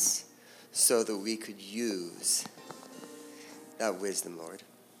to us so that we could use that wisdom, Lord.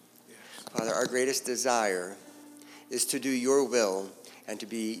 Yes. Father, our greatest desire is to do your will and to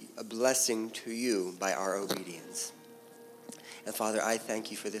be a blessing to you by our obedience. And Father, I thank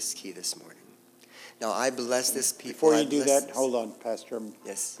you for this key this morning. Now, I bless this people. Before you do that, hold on, Pastor.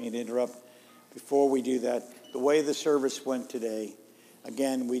 Yes. I mean to interrupt. Before we do that, the way the service went today,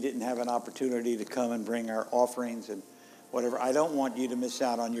 again, we didn't have an opportunity to come and bring our offerings, and whatever. I don't want you to miss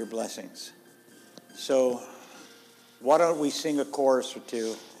out on your blessings. So why don't we sing a chorus or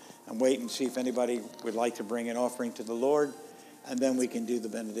two and wait and see if anybody would like to bring an offering to the Lord, and then we can do the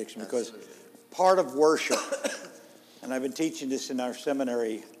benediction. Because part of worship, and I've been teaching this in our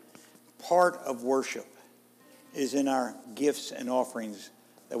seminary, part of worship is in our gifts and offerings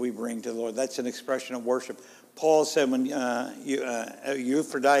that we bring to the Lord. That's an expression of worship. Paul said when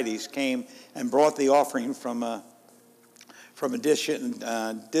Epaphroditus came and brought the offering from a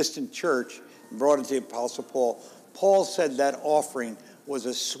distant church and brought it to the Apostle Paul, Paul said that offering was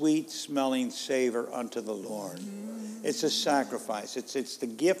a sweet-smelling savor unto the Lord. It's a sacrifice. It's the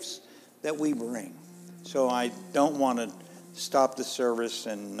gifts that we bring. So I don't want to stop the service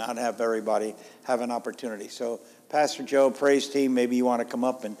and not have everybody have an opportunity. So Pastor Joe, praise team, maybe you want to come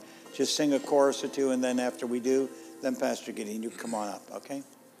up and just sing a chorus or two, and then after we do, then Pastor Gideon, you come on up, okay?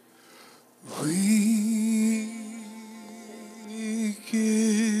 We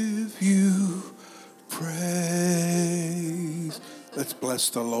give you praise. Let's bless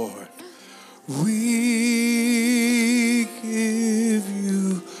the Lord. We give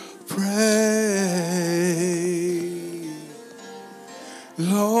you praise,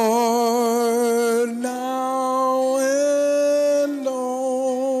 Lord, now and always.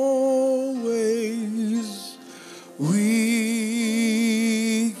 We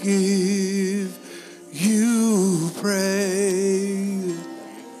give you praise.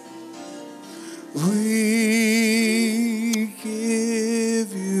 We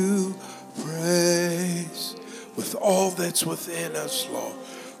give you praise with all that's within us, Lord.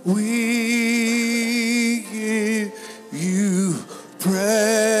 We give you praise,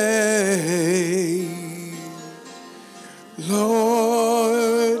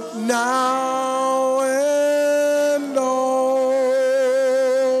 Lord, now and always.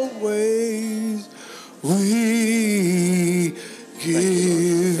 We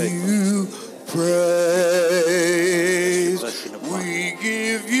give you praise. We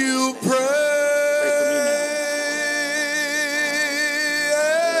give you praise.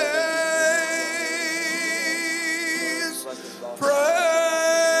 Praise.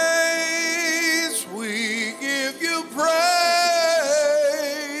 We give you praise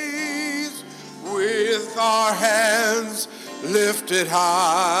with our hands lifted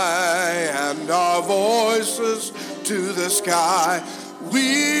high and our voices to the sky.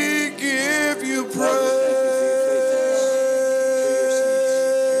 We give you praise.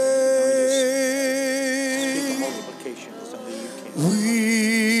 We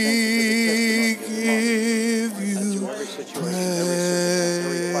give you praise.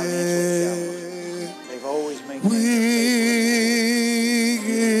 We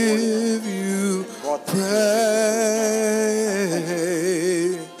give you praise,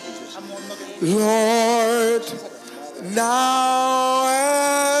 Lord, now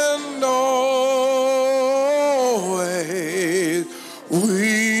and always. We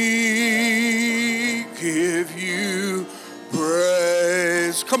give you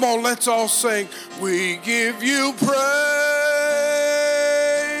praise. Come on, let's all sing. We give you praise,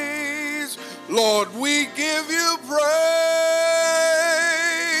 Lord, we give you praise.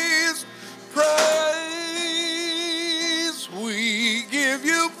 Praise, we give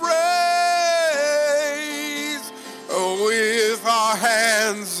you praise with our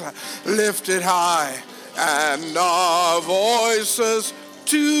hands lifted high and our voices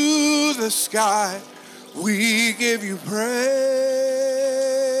to the sky. We give you praise.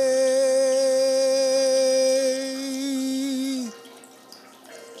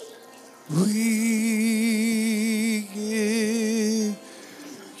 We give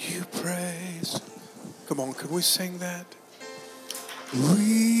you praise. Come on, can we sing that? We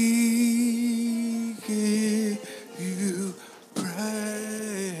give you praise,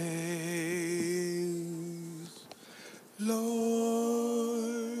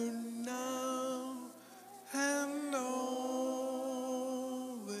 Lord, now and always.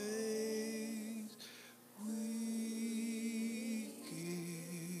 We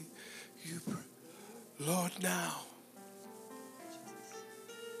give you praise, Lord, now.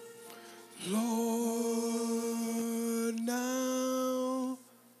 Lord, now.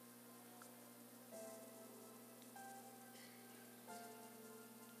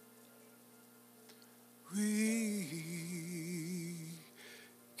 We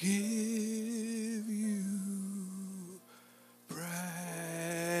give you praise.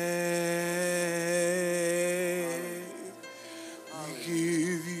 We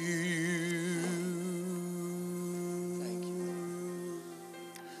give you. Thank you.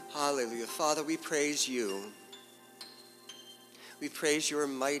 Hallelujah. Father, we praise you. We praise your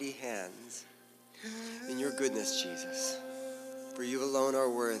mighty hands. in your goodness, Jesus. For you alone are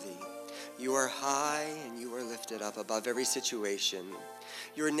worthy. You are high and you are lifted up above every situation.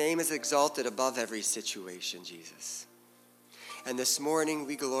 Your name is exalted above every situation, Jesus. And this morning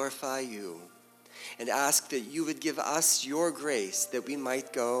we glorify you and ask that you would give us your grace that we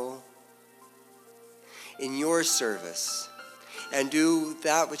might go in your service and do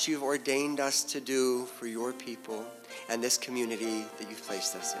that which you've ordained us to do for your people and this community that you've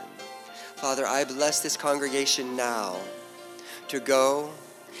placed us in. Father, I bless this congregation now to go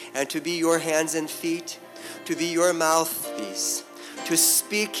and to be your hands and feet, to be your mouthpiece, to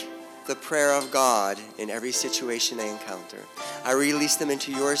speak the prayer of God in every situation they encounter. I release them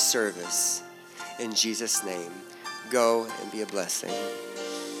into your service. In Jesus' name, go and be a blessing.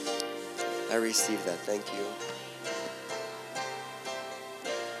 I receive that. Thank you.